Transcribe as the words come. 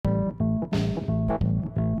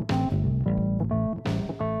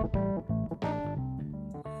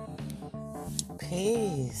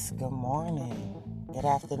Peace, good morning, good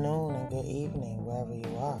afternoon, and good evening, wherever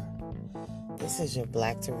you are. This is your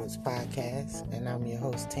Black to Roots podcast, and I'm your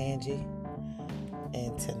host, Tangi.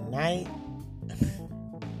 And tonight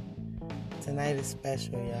is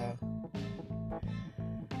special, y'all.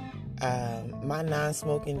 My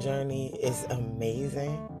non-smoking journey is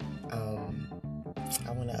amazing.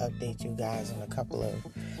 I want to update you guys on a couple of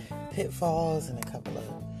pitfalls and a couple of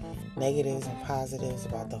negatives and positives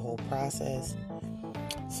about the whole process.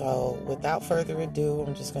 So without further ado,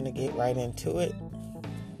 I'm just going to get right into it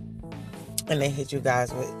and then hit you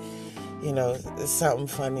guys with, something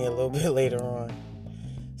funny a little bit later on.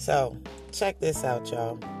 So check this out,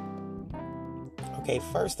 y'all. Okay,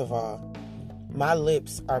 first of all, my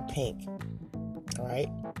lips are pink. All right.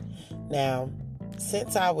 Now,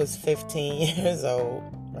 since I was 15 years old,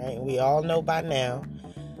 right, we all know by now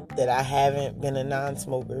that I haven't been a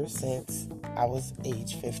non-smoker since I was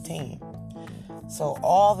age 15. So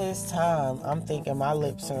all this time, I'm thinking my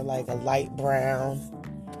lips are like a light brown.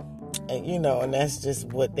 And, and that's just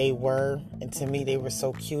what they were. And to me, they were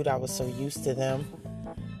so cute. I was so used to them.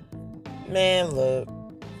 Man, look,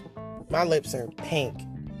 my lips are pink.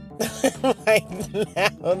 Like,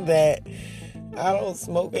 now that I don't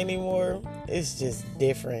smoke anymore, it's just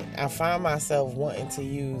different. I find myself wanting to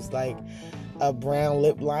use, like, a brown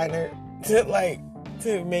lip liner to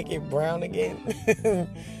make it brown again.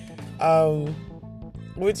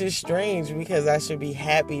 Which is strange because I should be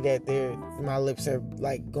happy that my lips are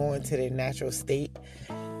like going to their natural state.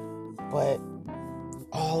 But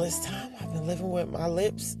all this time I've been living with my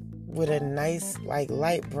lips with a nice like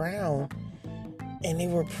light brown, and they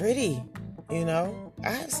were pretty, I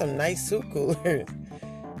have some nice soup coolers.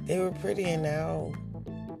 They were pretty, and now,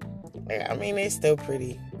 I mean, they're still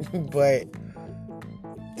pretty, but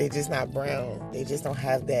they're just not brown. They just don't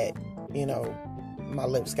have that, my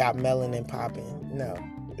lips got melanin popping. No,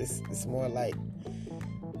 it's more like,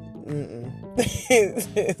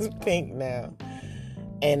 it's pink now.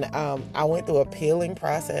 And I went through a peeling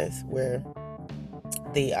process where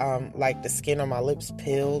the skin on my lips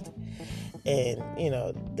peeled, and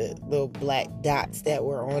the little black dots that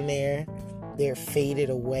were on there, they're faded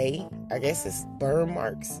away. I guess it's burn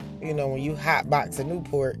marks. When you hotbox a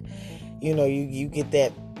Newport, you get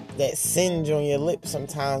that singe on your lips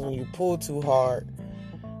sometimes when you pull too hard.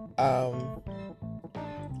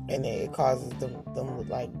 And it causes them look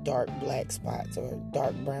like dark black spots or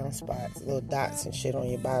dark brown spots, little dots and shit on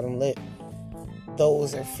your bottom lip.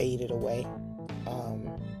 Those are faded away.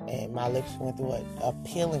 And my lips went through a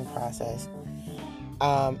peeling process.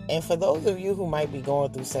 And for those of you who might be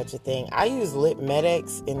going through such a thing, I use Lip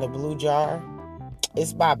Med-X in the blue jar.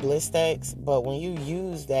 It's by Blistex, but when you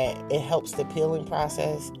use that, it helps the peeling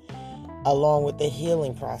process along with the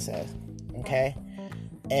healing process. Okay?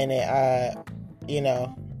 And it,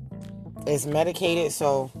 it's medicated,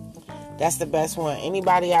 so that's the best one.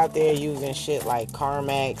 Anybody out there using shit like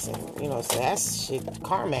Carmex and, so that's shit.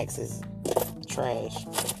 Carmex is trash.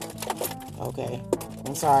 Okay?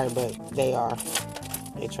 I'm sorry, but they are.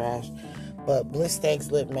 They're trash. But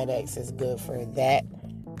Blistex Lip Med-X is good for that.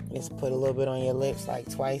 Just put a little bit on your lips like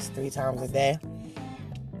 2-3 times a day.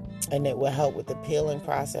 And it will help with the peeling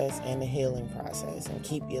process and the healing process and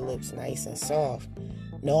keep your lips nice and soft.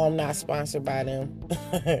 No, I'm not sponsored by them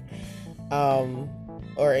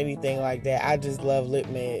or anything like that. I just love Lip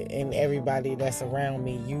Med, and everybody that's around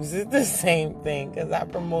me uses the same thing because I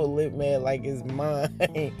promote Lip Med like it's mine.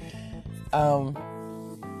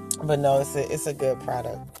 But no, it's a good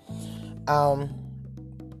product.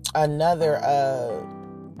 Another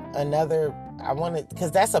I wanted,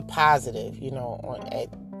 because that's a positive,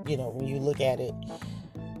 when you look at it.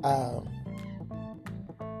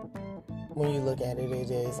 When you look at it, it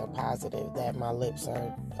is a positive that my lips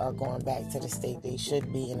are going back to the state they should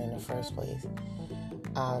be in the first place.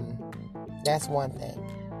 That's one thing.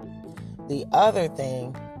 The other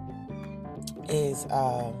thing is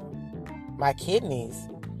my kidneys.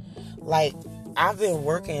 Like, I've been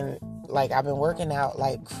working out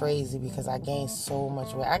like crazy because I gained so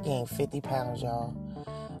much weight. I gained 50 pounds, y'all,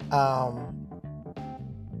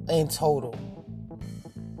 in total.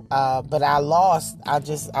 But I lost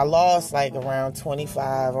like around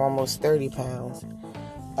 25, almost 30 pounds,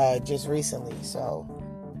 just recently. So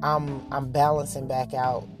I'm balancing back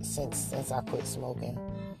out since I quit smoking.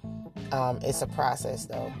 It's a process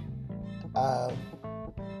though.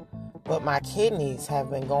 But my kidneys have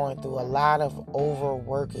been going through a lot of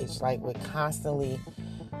overworkage, like with constantly,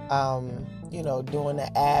 doing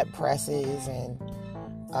the ab presses and,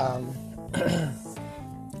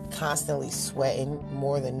 constantly sweating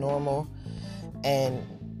more than normal. And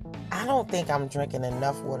I I don't think I'm drinking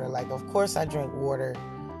enough water. Like, of course I drink water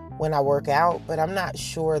when I work out, but I'm not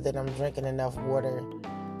sure that I'm drinking enough water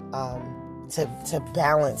to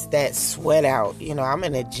balance that sweat out. You know, I'm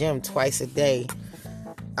in the gym twice a day,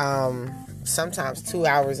 sometimes 2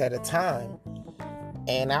 hours at a time,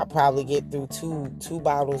 and I'll probably get through two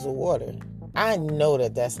bottles of water. I know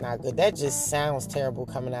that that's not good. That just sounds terrible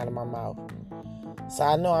coming out of my mouth. So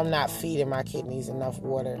I know I'm not feeding my kidneys enough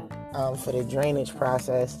water for the drainage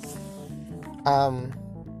process.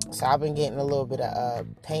 So I've been getting a little bit of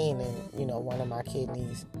pain in, one of my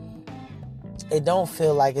kidneys. It don't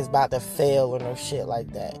feel like it's about to fail or no shit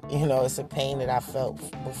like that. It's a pain that I felt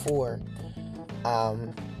before.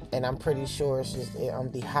 And I'm pretty sure it's just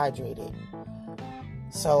I'm dehydrated.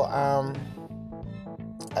 So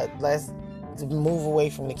let's move away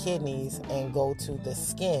from the kidneys and go to the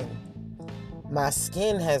skin. My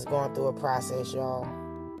skin has gone through a process, y'all.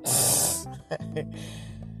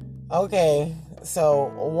 Okay, so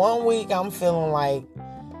 1 week I'm feeling like,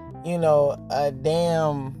 a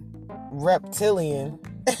damn reptilian.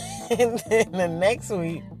 And then the next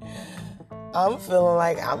week, I'm feeling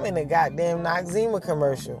like I'm in a goddamn Noxzema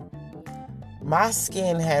commercial. My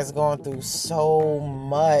skin has gone through so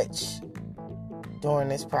much during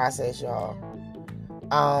this process, y'all.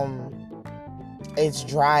 It's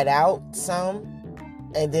dried out some,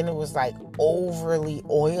 and then it was like overly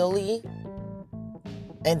oily.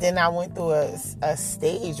 And then I went through a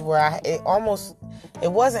stage where it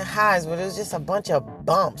wasn't highs, but it was just a bunch of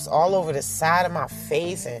bumps all over the side of my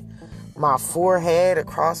face and my forehead,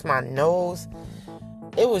 across my nose.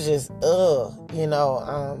 It was just,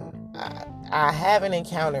 I haven't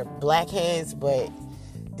encountered blackheads, but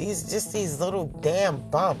these little damn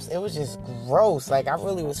bumps, it was just gross. Like, I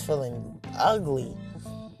really was feeling ugly.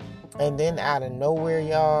 And then out of nowhere,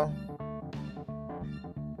 y'all,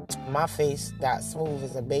 my face got smooth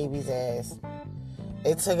as a baby's ass.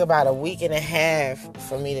 It took about a week and a half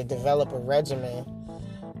for me to develop a regimen,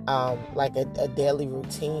 like a daily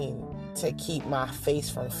routine to keep my face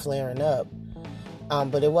from flaring up.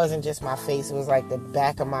 But it wasn't just my face. It was like the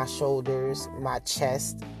back of my shoulders, my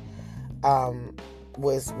chest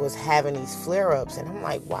was having these flare-ups. And I'm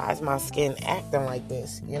like, why is my skin acting like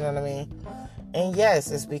this? You know what I mean? And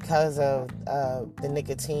yes, it's because of the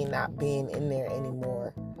nicotine not being in there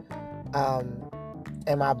anymore.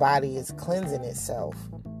 And my body is cleansing itself.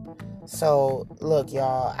 So look,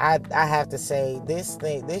 y'all, I have to say this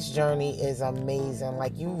journey is amazing.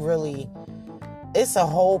 Like, it's a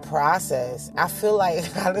whole process. I feel like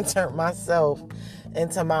I done turned myself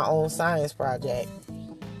into my own science project.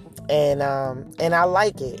 And I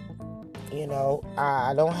like it.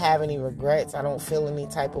 I don't have any regrets. I don't feel any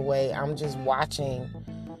type of way. I'm just watching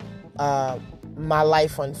my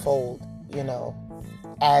life unfold,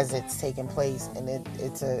 as it's taking place, and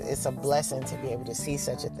it's a blessing to be able to see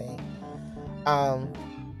such a thing.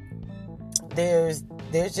 There's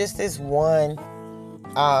just this one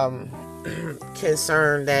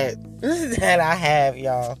concern that I have,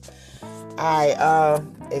 y'all.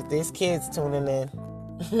 If this kid's tuning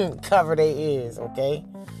in, cover their ears, okay?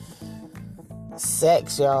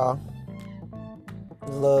 Sex, y'all.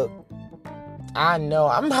 Look, I know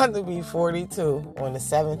I'm about to be 42 on the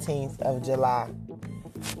 17th of July.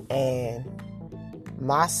 And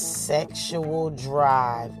my sexual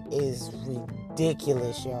drive is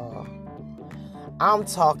ridiculous, y'all. I'm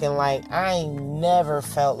talking like I ain't never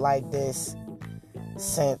felt like this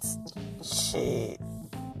since shit.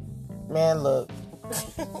 Man, look.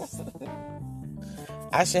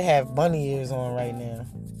 I should have bunny ears on right now.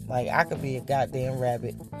 Like, I could be a goddamn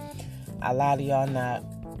rabbit. A lot of y'all not.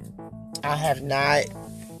 I have not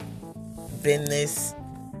been this,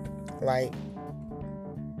 like,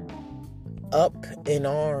 up in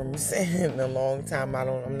arms in a long time.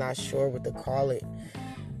 I'm not sure what to call it,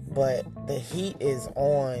 but the heat is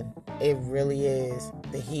on. It really is.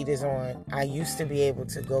 The heat is on. I used to be able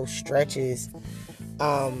to go stretches,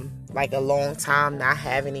 like a long time, not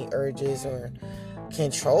have any urges or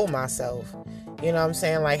control myself. You know what I'm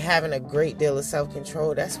saying? Like, having a great deal of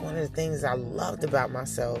self-control. That's one of the things I loved about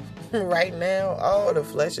myself. Right now, the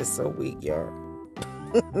flesh is so weak, y'all.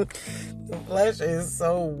 The flesh is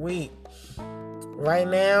so weak. Right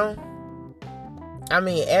now, I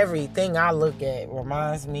mean, everything I look at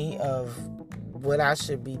reminds me of what I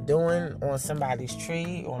should be doing on somebody's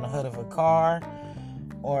tree, on the hood of a car,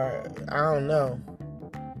 or I don't know.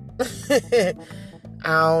 I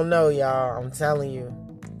don't know, y'all. I'm telling you.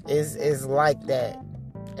 It's like that.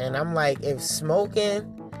 And I'm like, if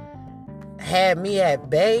smoking had me at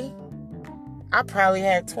bay, I probably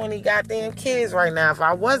had 20 goddamn kids right now if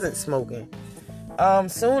I wasn't smoking.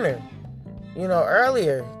 Sooner.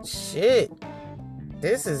 earlier. Shit.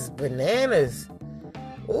 This is bananas.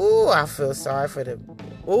 Ooh, I feel sorry for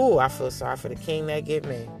the king that get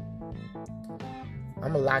me.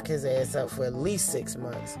 I'm going to lock his ass up for at least 6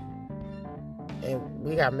 months. And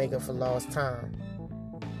we got to make up for lost time.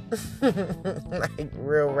 Like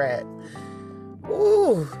real rap.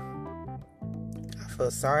 Ooh. I feel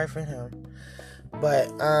sorry for him. But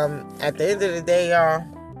at the end of the day, y'all,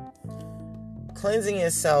 cleansing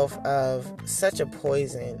yourself of such a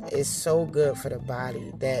poison is so good for the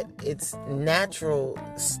body that its natural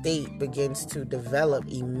state begins to develop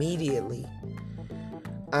immediately.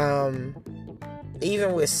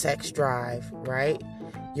 Even with sex drive, right?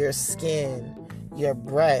 Your skin, your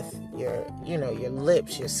breath, your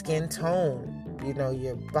lips, your skin tone,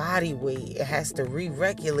 your body weight, it has to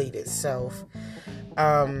re-regulate itself.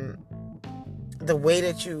 The way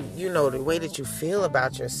that you feel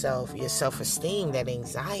about yourself, your self-esteem, that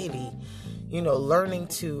anxiety, learning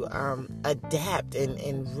to adapt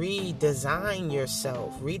and redesign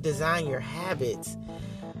yourself, redesign your habits.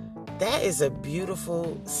 That is a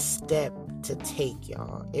beautiful step to take,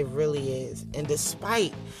 y'all. It really is. And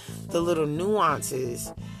despite the little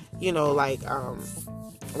nuances,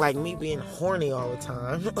 like me being horny all the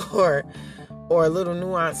time, or little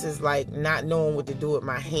nuances like not knowing what to do with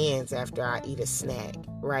my hands after I eat a snack,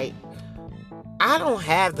 right? I don't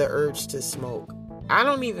have the urge to smoke. I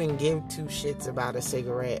don't even give two shits about a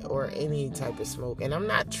cigarette or any type of smoke. And I'm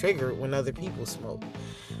not triggered when other people smoke.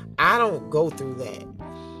 I don't go through that.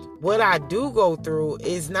 What I do go through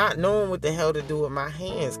is not knowing what the hell to do with my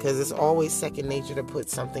hands, because it's always second nature to put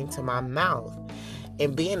something to my mouth.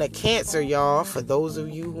 And being a Cancer, y'all, for those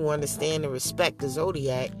of you who understand and respect the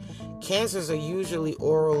zodiac, Cancers are usually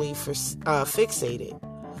orally fixated.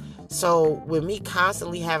 So with me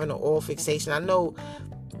constantly having an oral fixation, I know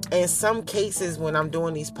in some cases when I'm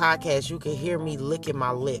doing these podcasts, you can hear me licking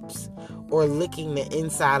my lips or licking the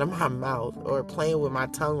inside of my mouth or playing with my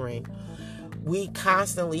tongue ring. We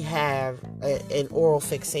constantly have an oral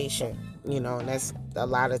fixation, and that's a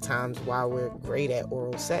lot of times why we're great at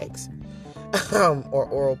oral sex or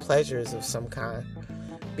oral pleasures of some kind,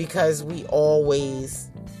 because we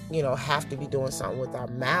always, have to be doing something with our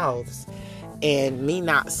mouths. And me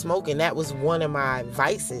not smoking, that was one of my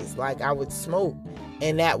vices. Like, I would smoke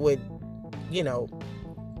and that would, it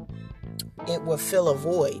would fill a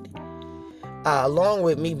void. Along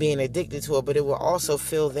with me being addicted to it, but it will also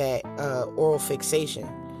fill that oral fixation.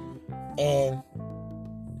 And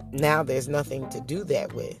now there's nothing to do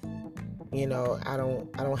that with. I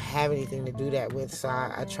don't have anything to do that with. So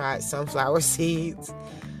I tried sunflower seeds,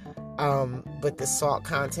 but the salt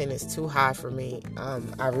content is too high for me.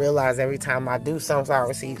 I realize every time I do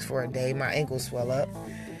sunflower seeds for a day, my ankles swell up.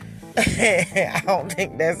 I don't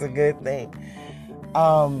think that's a good thing.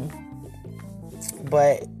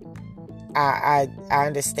 But I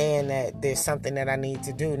understand that there's something that I need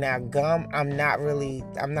to do. Now, gum, I'm not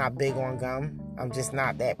big on gum. I'm just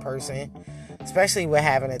not that person. Especially with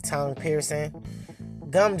having a tongue piercing.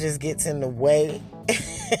 Gum just gets in the way.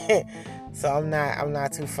 So I'm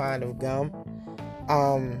not too fond of gum.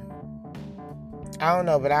 I don't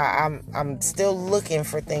know, but I'm still looking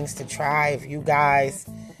for things to try. If you guys,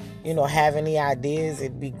 have any ideas,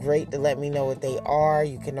 it'd be great to let me know what they are.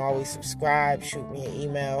 You can always subscribe, shoot me an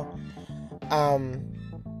email.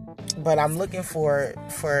 But I'm looking for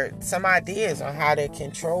some ideas on how to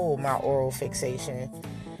control my oral fixation,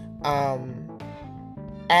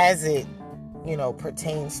 as it,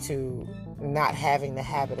 pertains to not having the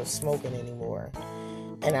habit of smoking anymore.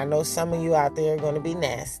 And I know some of you out there are going to be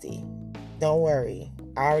nasty. Don't worry.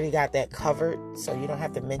 I already got that covered, so you don't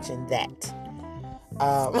have to mention that.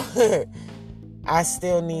 I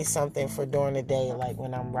still need something for during the day, like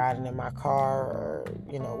when I'm riding in my car or,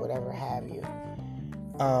 whatever have you.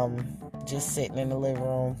 Just sitting in the living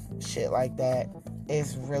room, shit like that.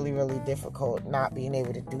 It's really, really difficult not being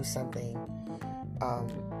able to do something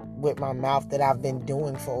with my mouth that I've been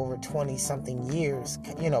doing for over 20-something years,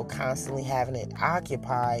 constantly having it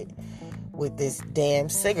occupied with this damn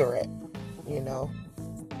cigarette,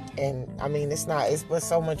 And, I mean, it's but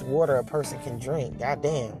so much water a person can drink,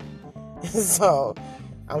 goddamn. So,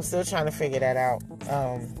 I'm still trying to figure that out.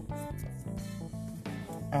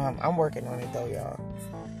 I'm working on it, though, y'all.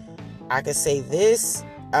 I could say this,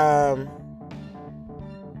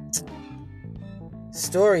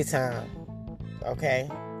 story time, okay?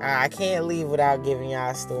 I can't leave without giving y'all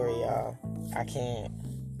a story, y'all. I can't.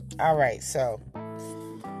 All right, so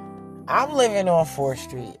I'm living on 4th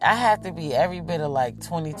Street. I have to be every bit of like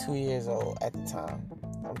 22 years old at the time.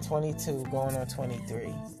 I'm 22, going on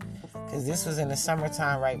 23. Because this was in the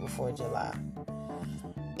summertime right before July.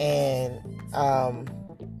 And I'm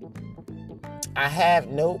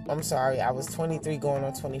sorry. I was 23 going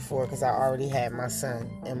on 24 because I already had my son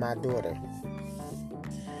and my daughter.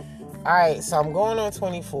 All right, so I'm going on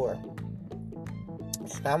 24.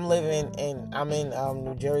 And I'm in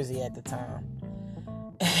New Jersey at the time.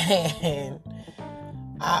 And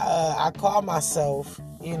I called myself,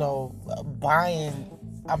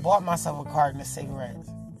 I bought myself a carton of cigarettes,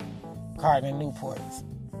 carton of Newports.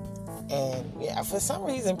 And yeah, for some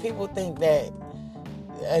reason, people think that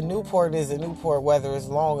a Newport is a Newport, whether it's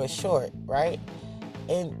long or short, right?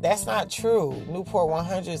 And that's not true. Newport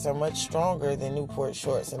 100s are much stronger than Newport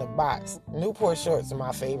shorts in a box. Newport shorts are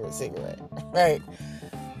my favorite cigarette, right?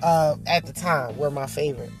 At the time, were my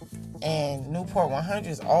favorite. And Newport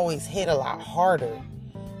 100s always hit a lot harder.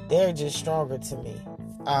 They're just stronger to me.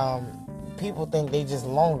 People think they just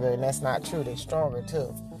longer, and that's not true. They're stronger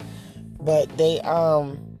too. But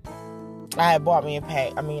I had bought me a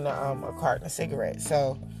carton of cigarettes.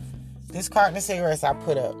 So this carton of cigarettes I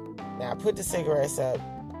put up. Now I put the cigarettes up,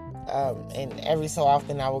 and every so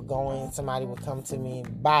often I would go in, somebody would come to me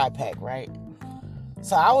and buy a pack, right?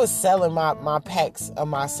 So I was selling my packs of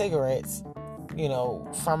my cigarettes,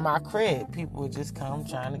 from my crib. People would just come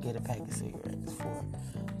trying to get a pack of cigarettes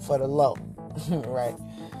for the low, right?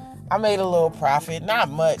 I made a little profit, not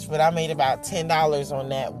much, but I made about $10 on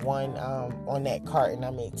that one, on that carton. I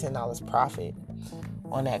made $10 profit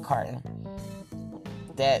on that carton.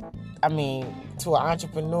 To an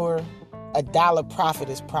entrepreneur, $1 profit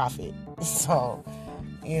is profit. So,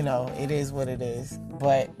 it is what it is.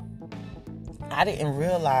 But I didn't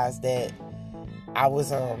realize that I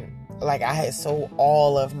was, I had sold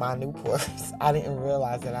all of my Newports. I didn't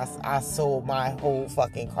realize that I sold my whole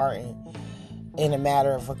fucking carton in a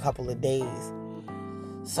matter of a couple of days.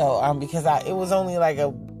 So, because it was only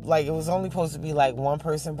it was only supposed to be like one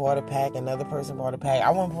person bought a pack, another person bought a pack.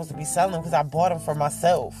 I wasn't supposed to be selling them because I bought them for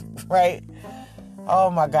myself, right? Oh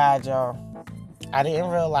my God, y'all. I didn't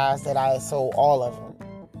realize that I had sold all of them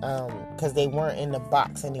because they weren't in the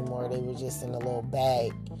box anymore. They were just in a little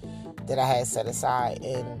bag that I had set aside,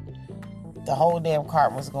 and the whole damn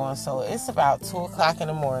carton was gone. So it's about 2 o'clock in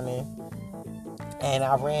the morning, and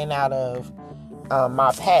I ran out of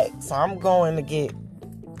my pack. So I'm going to get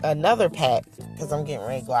another pack because I'm getting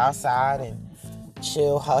ready to go outside and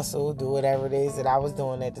chill, hustle, do whatever it is that I was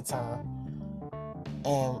doing at the time.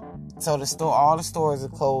 And so all the stores are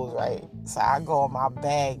closed, right? So I go in my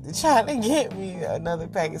bag to try to get me another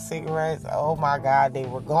pack of cigarettes. Oh my God, they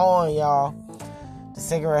were gone, y'all. The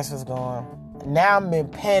cigarettes was gone. Now I'm in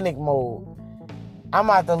panic mode. I'm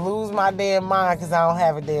about to lose my damn mind because I don't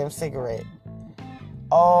have a damn cigarette.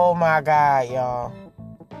 Oh my God, y'all.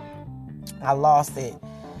 I lost it.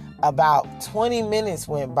 About 20 minutes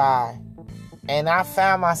went by, and I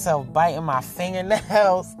found myself biting my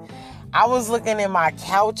fingernails. I was looking in my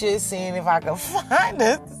couches, seeing if I could find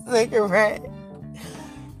a cigarette.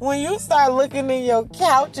 When you start looking in your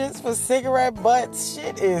couches for cigarette butts,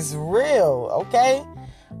 shit is real, okay?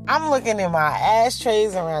 I'm looking in my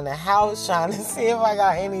ashtrays around the house, trying to see if I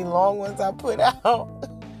got any long ones I put out.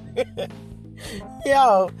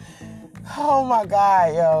 Yo, oh my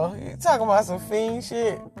God, yo. You talking about some fiend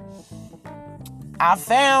shit. I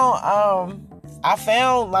found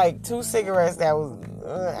like 2 cigarettes that was,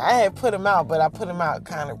 I had put them out, but I put them out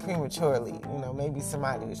kind of prematurely. Maybe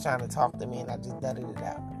somebody was trying to talk to me and I just dudded it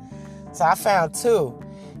out. So I found 2,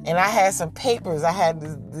 and I had some papers. I had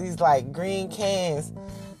these like green cans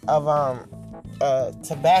of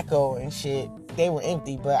tobacco and shit. They were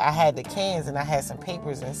empty, but I had the cans and I had some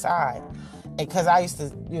papers inside. And because I used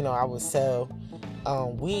to, I would sell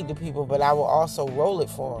weed to people, but I would also roll it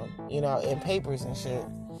for them, in papers and shit.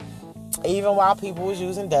 Even while people was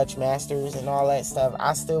using Dutch Masters and all that stuff,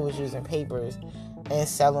 I still was using papers and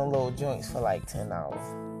selling little joints for like $10.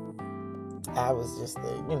 I was just,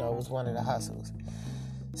 it was one of the hustles.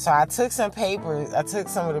 So I took some papers. I took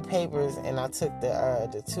some of the papers, and I took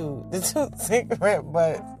the two cigarette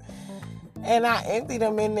butts, and I emptied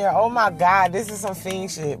them in there. Oh my God, this is some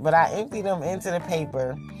fiend shit. But I emptied them into the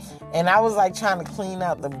paper, and I was like trying to clean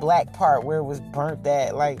out the black part where it was burnt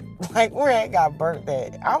at, like where it got burnt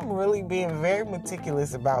at. I'm really being very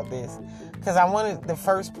meticulous about this because I wanted the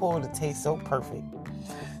first pull to taste so perfect.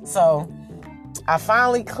 So I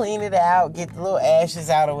finally clean it out, get the little ashes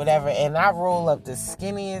out or whatever, and I roll up the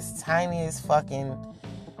skinniest, tiniest fucking,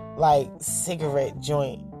 cigarette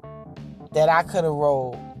joint that I could have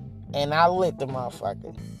rolled, and I lit the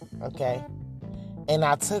motherfucker, okay? And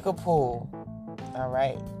I took a pull, all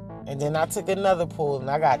right? And then I took another pull, and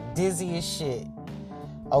I got dizzy as shit.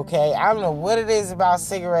 Okay, I don't know what it is about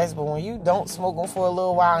cigarettes, but when you don't smoke them for a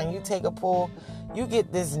little while and you take a pull, you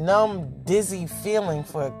get this numb, dizzy feeling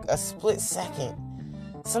for a split second.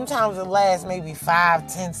 Sometimes it lasts maybe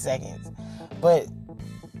 5-10 seconds. But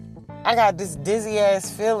I got this dizzy ass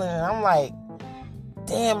feeling, and I'm like,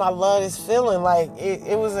 damn, I love this feeling. Like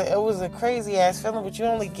it was a crazy ass feeling, but you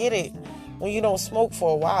only get it when you don't smoke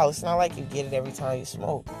for a while. It's not like you get it every time you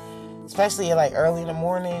smoke. Especially like early in the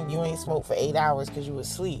morning, you ain't smoked for 8 hours because you was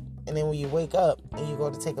asleep. And then when you wake up and you go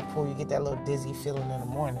to take a pull, you get that little dizzy feeling in the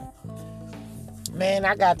morning. Man,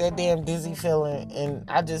 I got that damn dizzy feeling, and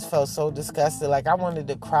I just felt so disgusted. Like, I wanted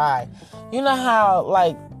to cry. You know how,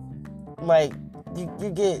 like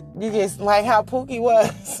you get like how Pookie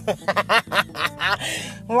was.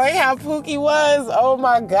 Like how Pookie was, oh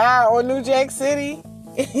my God, on New Jack City.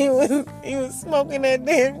 He was smoking that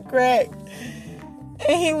damn crack.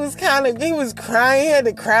 And he was crying. He had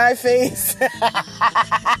the cry face.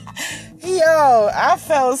 Yo, I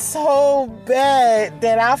felt so bad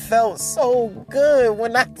that I felt so good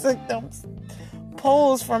when I took them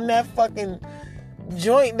pulls from that fucking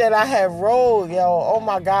joint that I had rolled, yo. Oh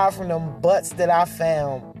my God, from them butts that I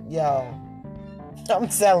found, yo. I'm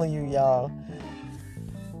telling you, y'all.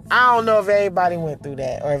 I don't know if everybody went through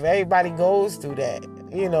that or if everybody goes through that,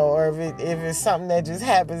 you know, or if it's something that just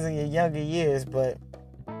happens in your younger years, but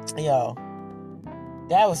yo,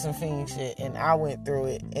 that was some fiend shit, and I went through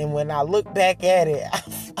it. And when I look back at it,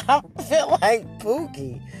 I feel like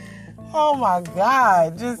Pookie. Oh my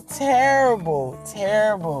God, just terrible,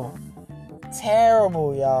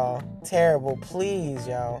 y'all. Terrible. Please,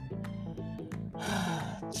 y'all.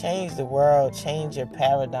 Change the world, change your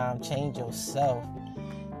paradigm, change yourself.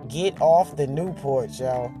 Get off the Newports,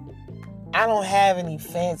 y'all. I don't have any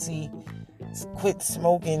fancy quit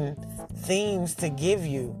smoking themes to give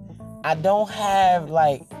you. I don't have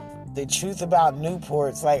like the truth about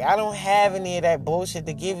Newports. Like, I don't have any of that bullshit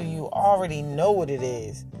to give you. You already know what it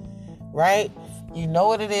is, right? You know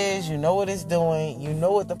what it is. You know what it's doing. You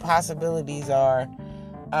know what the possibilities are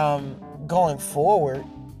going forward,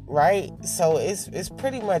 right? So it's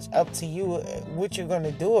pretty much up to you what you're going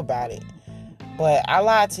to do about it. But I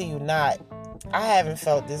lied to you not. I haven't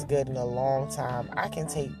felt this good in a long time. I can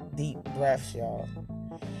take deep breaths, y'all.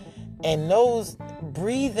 And those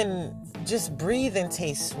breathing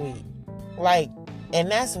tastes sweet. Like, and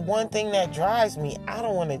that's one thing that drives me. I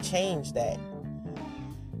don't want to change that.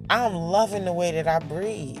 I'm loving the way that I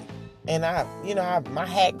breathe. And my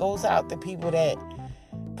hat goes out to people that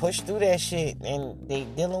push through that shit and they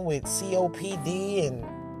dealing with COPD and,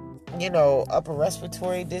 upper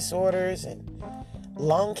respiratory disorders and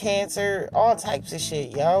lung cancer, all types of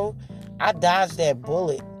shit, yo. I dodged that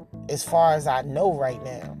bullet as far as I know right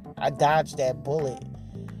now. I dodged that bullet.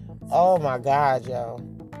 Oh my God, yo.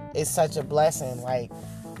 It's such a blessing, like,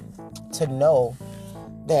 to know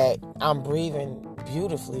that I'm breathing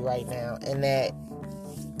beautifully right now and that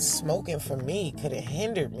smoking for me could have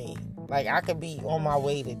hindered me. Like, I could be on my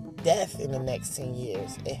way to death in the next 10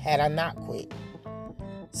 years had I not quit.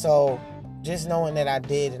 So, just knowing that I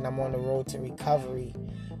did and I'm on the road to recovery,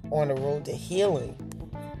 on the road to healing,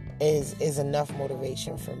 is enough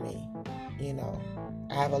motivation for me.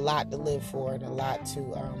 I have a lot to live for and a lot to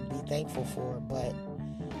be thankful for, but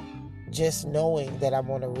just knowing that I'm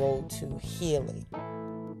on the road to healing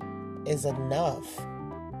is enough.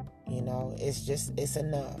 It's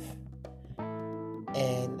enough.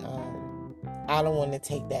 And I don't want to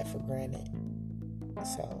take that for granted.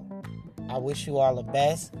 So I wish you all the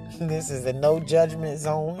best. This is a no judgment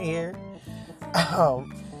zone here.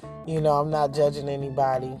 I'm not judging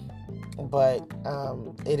anybody, but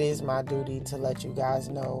it is my duty to let you guys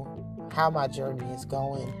know how my journey is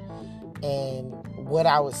going and what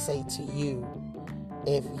I would say to you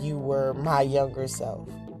if you were my younger self,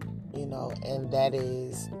 and that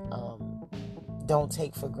is, don't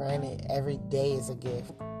take for granted. Every day is a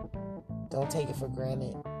gift. Don't take it for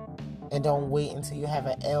granted. And don't wait until you have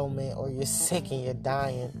an ailment or you're sick and you're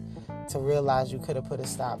dying to realize you could have put a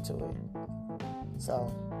stop to it.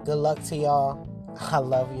 So, good luck to y'all. I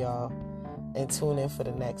love y'all. And tune in for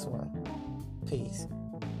the next one. Peace.